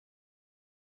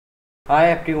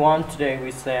Hi everyone, today we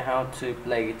say how to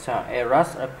play guitar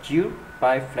Eras of You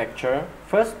by FLETCHER.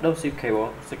 First, those you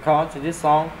cable. The chords to this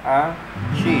song are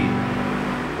G,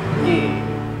 E,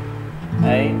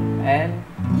 A, and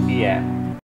B,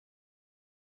 M.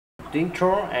 The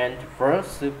intro and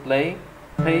verse to play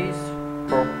pace,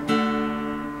 rock,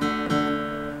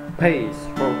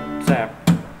 tap,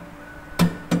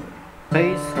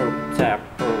 pace, rock, tap,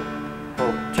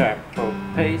 rock, tap, rock,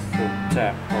 pace, rock,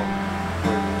 tap, rock,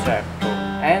 tap,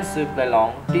 and to play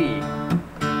long D,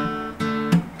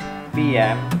 B,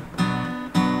 M,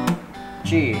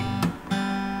 G,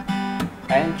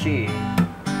 and G.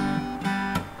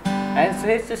 And so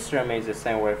his system is the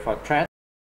same way for track.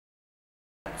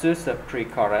 Choose the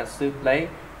pre-chorus to play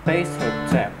pace, hook,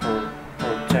 tap,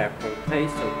 tap,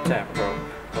 pace, hook, tap,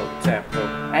 tap,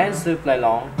 and to play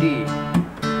long D,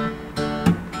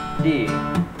 D,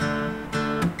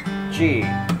 G,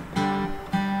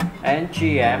 and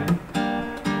GM.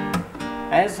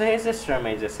 And so his system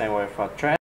is the same way for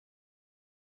track.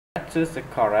 Choose the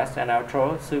chorus and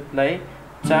outro to play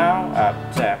down, up,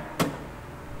 tap,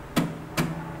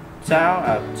 down,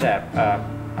 up, tap, up,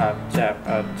 tap,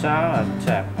 up, down, up,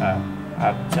 tap,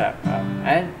 up, tap, up,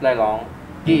 and play long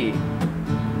D,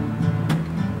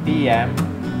 B, M,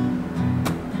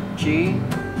 G,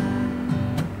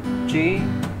 G,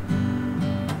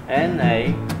 and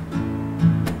A,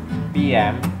 B,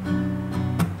 M,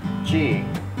 G,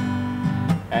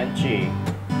 and G.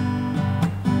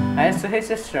 And so his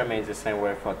system is the same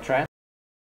way for track.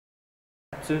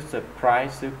 Choose the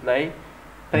price to play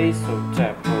pace, hook,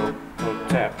 tap,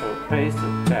 tap, pace,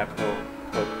 hook, tap,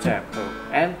 tap,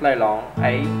 and play long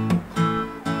A,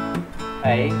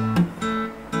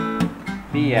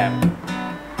 B, M,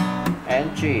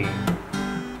 and G.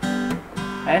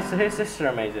 And so his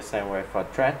system is the same way for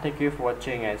track. Thank you for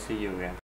watching and see you again.